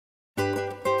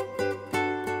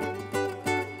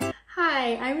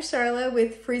Hi, I'm Charla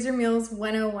with Freezer Meals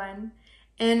 101,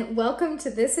 and welcome to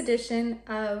this edition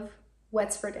of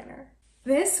What's for Dinner.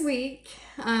 This week,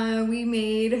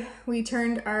 we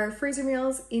turned our freezer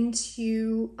meals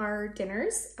into our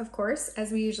dinners, of course,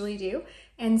 as we usually do,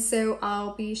 and so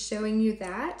I'll be showing you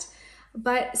that.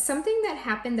 But something that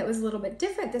happened that was a little bit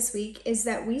different this week is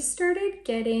that we started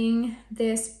getting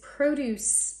this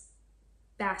produce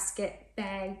basket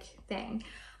bag thing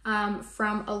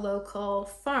from a local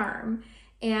farm.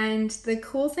 And the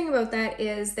cool thing about that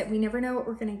is that we never know what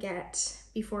we're gonna get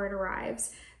before it arrives.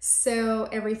 So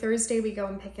every Thursday we go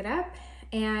and pick it up,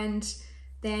 and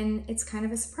then it's kind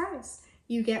of a surprise.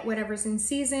 You get whatever's in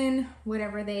season,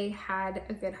 whatever they had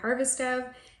a good harvest of,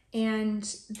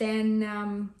 and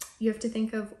then you have to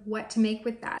think of what to make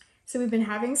with that. So we've been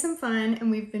having some fun, and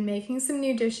we've been making some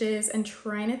new dishes and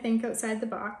trying to think outside the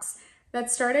box. That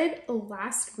started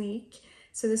last week.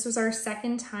 So this was our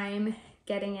second time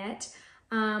getting it.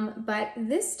 But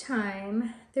this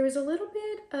time there was a little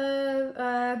bit of,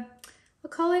 I'll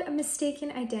call it a mistaken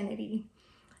identity.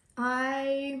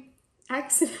 I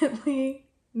accidentally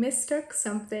mistook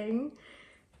something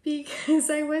because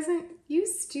I wasn't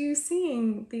used to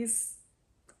seeing these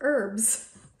herbs.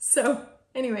 So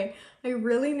anyway, I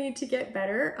really need to get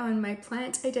better on my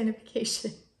plant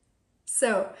identification.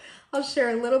 So I'll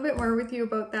share a little bit more with you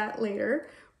about that later,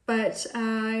 but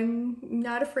I'm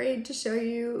not afraid to show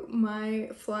you my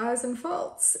flaws and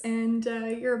faults, and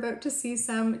you're about to see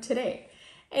some today.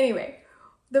 Anyway,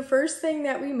 the first thing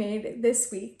that we made this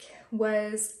week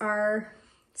was our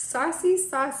saucy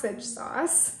sausage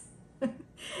sauce.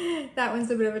 That one's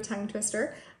a bit of a tongue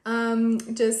twister.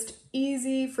 Just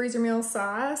easy freezer meal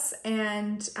sauce,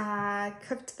 and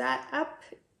cooked that up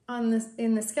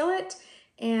in the skillet,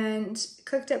 and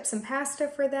cooked up some pasta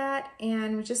for that,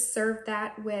 and we just served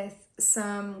that with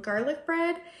some garlic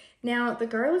bread. Now, the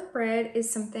garlic bread is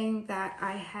something that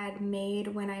I had made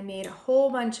when I made a whole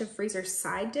bunch of freezer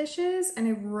side dishes, and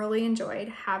I really enjoyed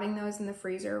having those in the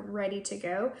freezer ready to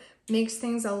go. Makes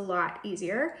things a lot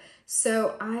easier.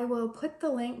 So I will put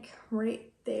the link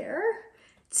right there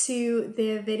to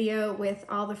the video with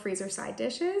all the freezer side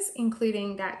dishes,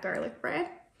 including that garlic bread.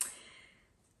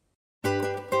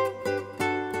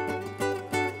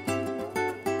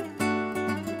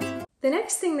 The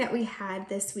next thing that we had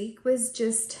this week was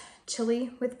just chili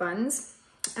with buns.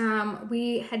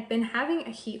 We had been having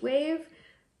a heat wave,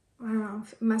 I don't know,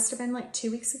 it must have been like 2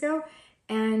 weeks ago,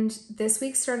 and this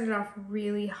week started off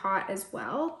really hot as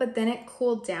well, but then it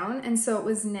cooled down, and so it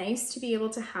was nice to be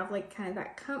able to have like kind of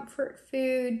that comfort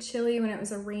food chili when it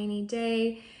was a rainy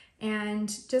day,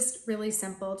 and just really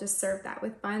simple, just serve that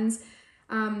with buns.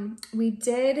 We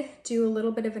did do a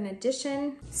little bit of an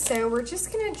addition. So we're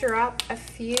just gonna drop a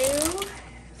few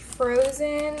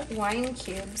frozen wine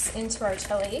cubes into our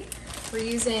chili. We're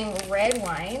using red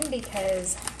wine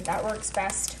because that works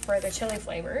best for the chili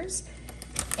flavors.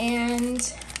 And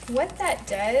what that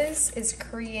does is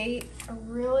create a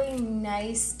really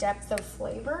nice depth of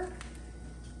flavor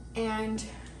and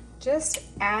just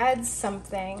adds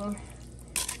something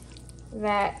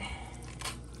that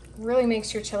really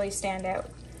makes your chili stand out.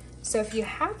 So if you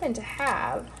happen to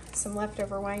have some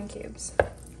leftover wine cubes,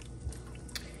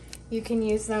 you can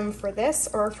use them for this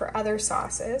or for other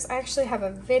sauces. I actually have a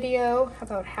video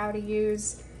about how to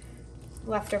use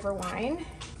leftover wine.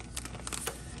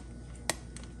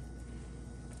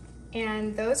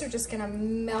 And those are just gonna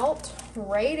melt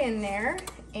right in there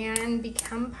and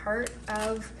become part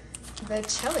of the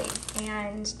chili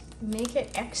and make it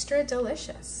extra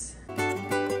delicious.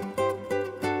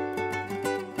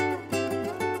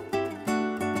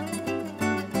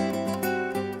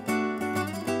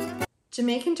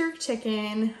 Jamaican Jerk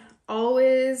Chicken,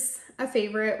 always a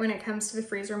favorite when it comes to the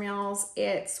freezer meals.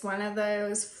 It's one of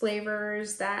those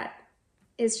flavors that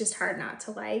is just hard not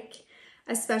to like,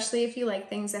 especially if you like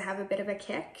things that have a bit of a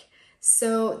kick.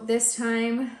 So this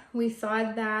time we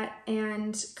thawed that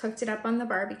and cooked it up on the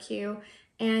barbecue,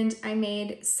 and I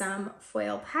made some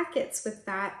foil packets with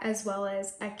that, as well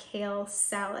as a kale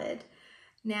salad.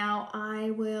 Now I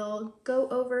will go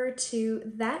over to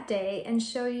that day and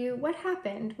show you what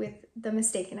happened with the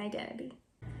mistaken identity.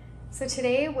 So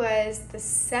today was the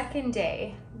second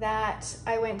day that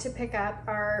I went to pick up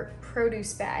our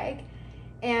produce bag,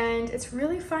 and it's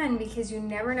really fun because you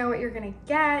never know what you're gonna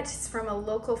get. It's from a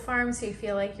local farm, so you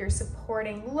feel like you're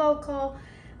supporting local.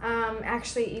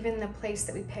 Actually, even the place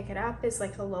that we pick it up is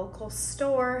like a local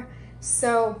store.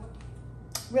 So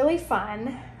really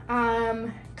fun.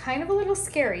 Kind of a little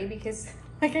scary because,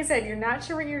 like I said, you're not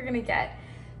sure what you're gonna get.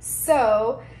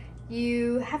 So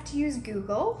you have to use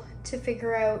Google to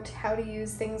figure out how to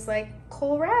use things like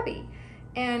kohlrabi.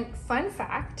 And fun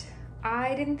fact,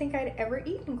 I didn't think I'd ever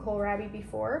eaten kohlrabi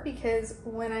before, because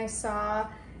when I saw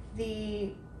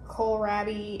the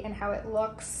kohlrabi and how it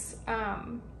looks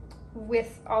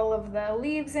with all of the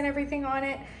leaves and everything on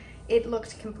it, it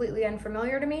looked completely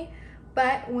unfamiliar to me.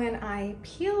 But when I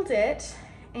peeled it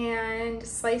and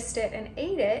sliced it and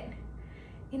ate it,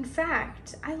 in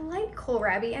fact, I like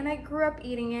kohlrabi, and I grew up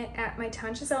eating it at my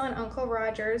Tante Giselle and Uncle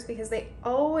Roger's because they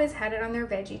always had it on their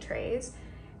veggie trays.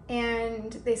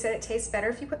 And they said it tastes better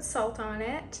if you put salt on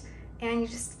it, and you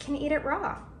just can eat it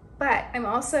raw. But I'm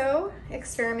also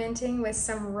experimenting with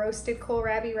some roasted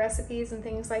kohlrabi recipes and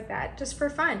things like that, just for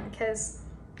fun, because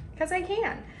I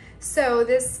can. So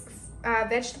this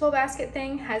vegetable basket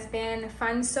thing has been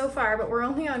fun so far, but we're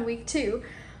only on week 2.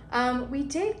 We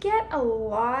did get a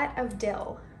lot of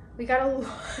dill. We got a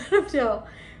lot of dill.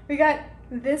 We got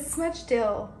this much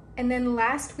dill. And then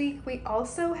last week we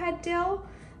also had dill.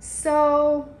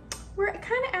 So we're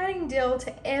kind of adding dill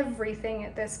to everything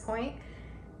at this point.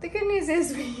 The good news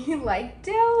is we like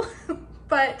dill,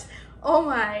 but oh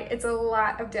my, it's a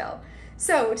lot of dill.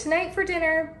 So tonight for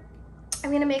dinner,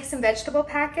 I'm gonna make some vegetable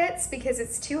packets because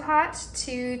it's too hot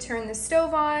to turn the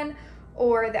stove on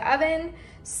or the oven.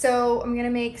 So I'm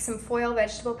gonna make some foil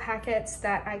vegetable packets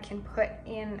that I can put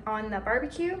in on the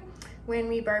barbecue when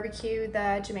we barbecue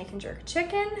the Jamaican Jerk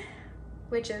Chicken,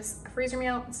 which is a freezer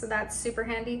meal, so that's super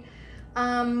handy.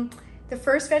 The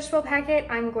first vegetable packet,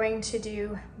 I'm going to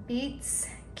do beets,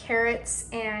 carrots,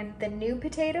 and the new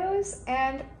potatoes.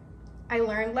 And I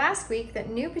learned last week that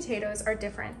new potatoes are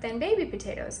different than baby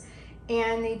potatoes,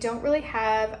 and they don't really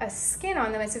have a skin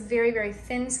on them. It's a very, very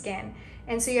thin skin.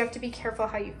 And so you have to be careful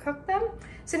how you cook them.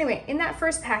 So anyway, in that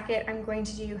first packet, I'm going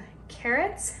to do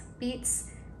carrots,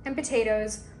 beets, and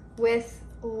potatoes with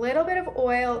a little bit of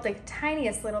oil, like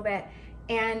tiniest little bit,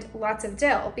 and lots of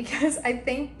dill, because I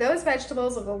think those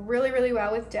vegetables will go really, really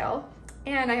well with dill.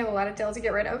 And I have a lot of dill to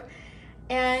get rid of.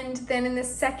 And then in the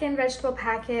second vegetable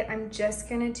packet, I'm just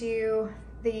gonna do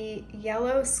the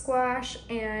yellow squash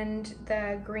and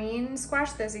the green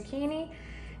squash, the zucchini,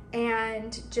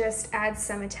 and just add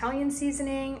some Italian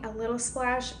seasoning, a little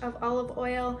splash of olive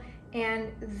oil,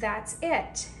 and that's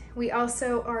it. We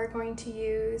also are going to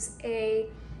use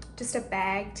just a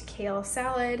bagged kale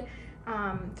salad,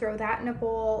 throw that in a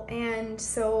bowl. And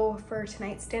so for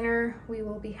tonight's dinner, we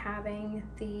will be having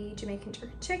the Jamaican Jerk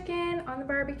Chicken on the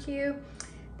barbecue,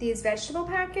 these vegetable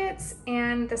packets,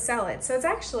 and the salad. So it's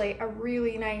actually a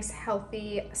really nice,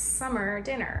 healthy summer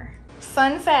dinner.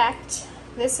 Fun fact,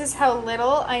 this is how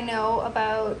little I know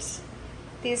about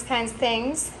these kinds of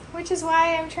things, which is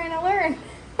why I'm trying to learn.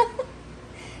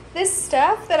 This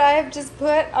stuff that I've just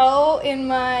put all in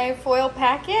my foil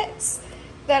packets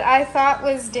that I thought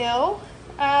was dill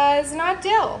is not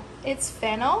dill. It's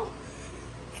fennel,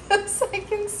 because I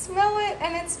can smell it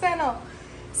and it's fennel.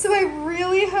 So I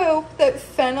really hope that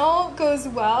fennel goes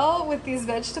well with these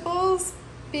vegetables,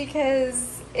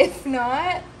 because if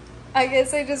not, I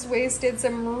guess I just wasted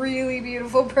some really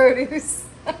beautiful produce.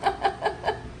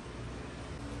 I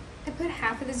put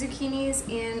half of the zucchinis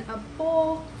in a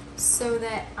bowl so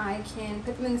that I can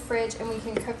put them in the fridge and we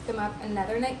can cook them up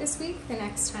another night this week, the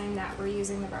next time that we're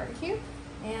using the barbecue.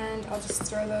 And I'll just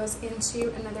throw those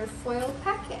into another foil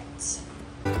packet.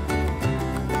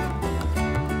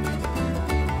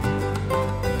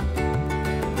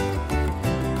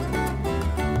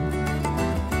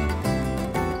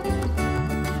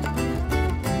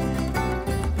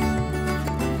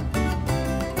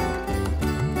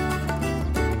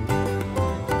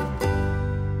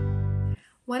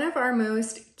 One of our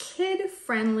most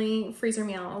kid-friendly freezer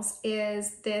meals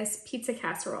is this pizza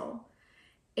casserole.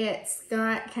 It's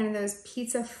got kind of those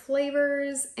pizza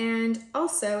flavors and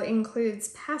also includes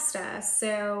pasta.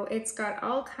 So it's got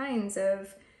all kinds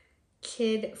of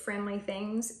kid-friendly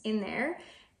things in there.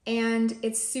 And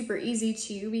it's super easy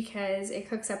too, because it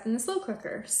cooks up in the slow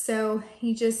cooker. So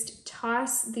you just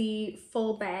toss the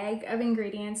full bag of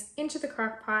ingredients into the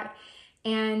crock pot,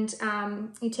 and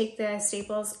you take the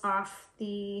staples off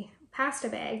the pasta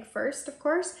bag first, of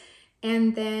course,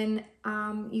 and then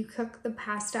you cook the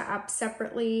pasta up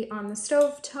separately on the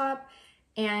stove top,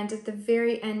 and at the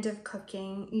very end of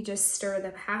cooking, you just stir the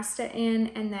pasta in,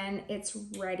 and then it's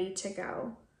ready to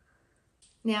go.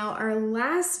 Now, our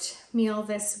last meal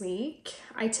this week,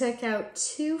 I took out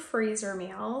 2 freezer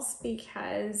meals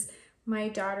because my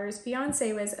daughter's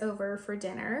fiance was over for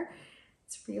dinner.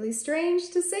 It's really strange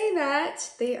to say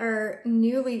that. They are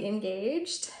newly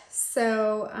engaged.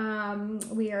 So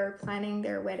we are planning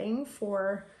their wedding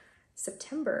for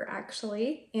September,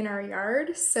 actually, in our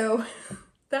yard. So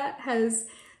that has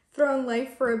thrown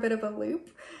life for a bit of a loop.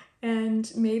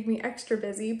 and made me extra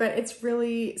busy, but it's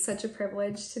really such a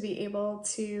privilege to be able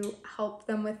to help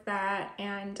them with that.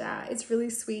 And it's really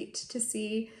sweet to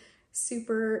see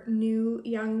super new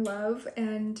young love,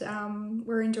 and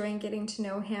we're enjoying getting to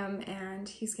know him, and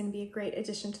he's going to be a great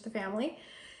addition to the family.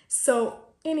 So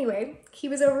anyway, he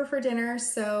was over for dinner,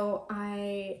 so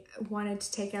I wanted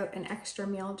to take out an extra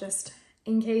meal just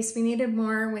in case we needed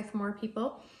more with more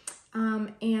people.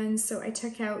 And so I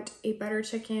took out a butter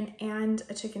chicken and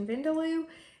a chicken vindaloo,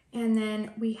 and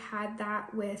then we had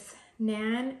that with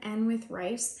naan and with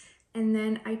rice. And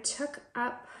then I took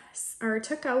out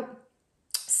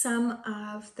some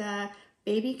of the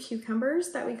baby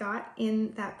cucumbers that we got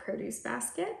in that produce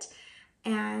basket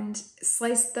and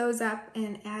sliced those up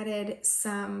and added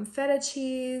some feta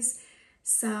cheese,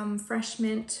 some fresh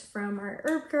mint from our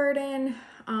herb garden,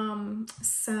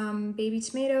 some baby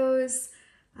tomatoes,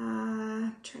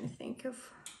 I'm trying to think of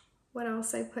what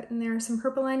else I put in there, some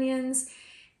purple onions,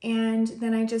 and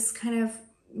then I just kind of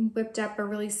whipped up a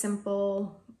really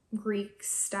simple Greek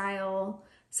style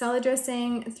salad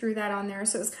dressing, threw that on there.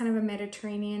 So it was kind of a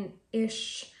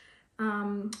Mediterranean-ish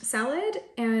salad,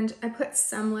 and I put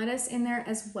some lettuce in there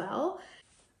as well.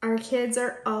 Our kids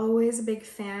are always a big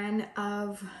fan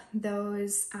of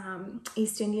those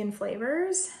East Indian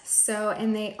flavors. So,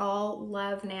 and they all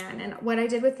love naan. And what I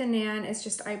did with the naan is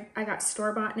just, I got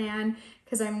store-bought naan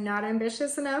because I'm not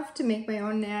ambitious enough to make my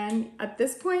own naan at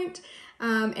this point.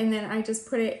 And then I just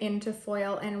put it into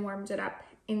foil and warmed it up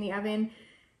in the oven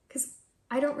because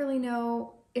I don't really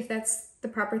know if that's the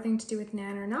proper thing to do with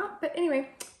naan or not. But anyway,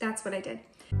 that's what I did.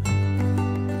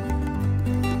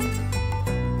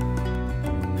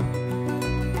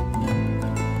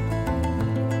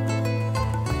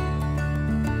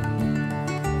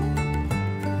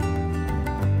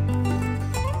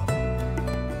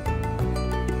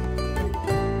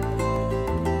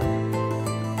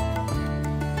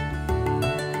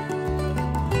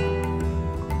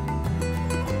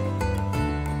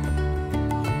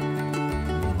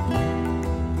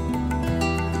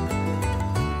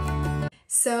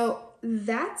 So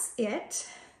that's it.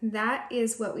 That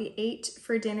is what we ate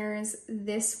for dinners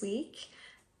this week.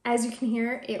 As you can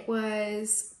hear, it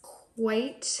was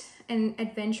quite an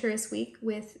adventurous week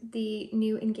with the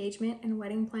new engagement and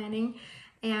wedding planning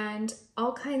and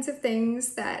all kinds of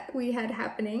things that we had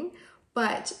happening,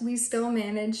 but we still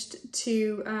managed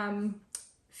to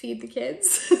feed the kids.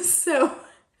 So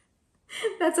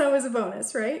that's always a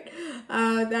bonus, right?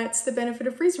 That's the benefit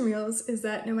of freezer meals, is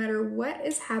that no matter what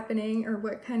is happening or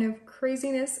what kind of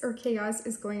craziness or chaos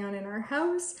is going on in our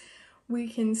house, we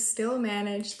can still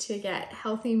manage to get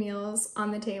healthy meals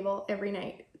on the table every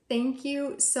night. Thank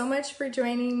you so much for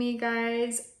joining me,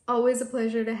 guys. Always a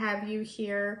pleasure to have you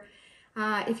here.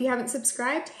 If you haven't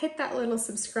subscribed, hit that little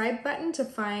subscribe button to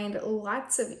find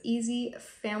lots of easy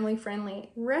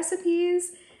family-friendly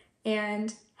recipes,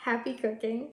 and happy cooking.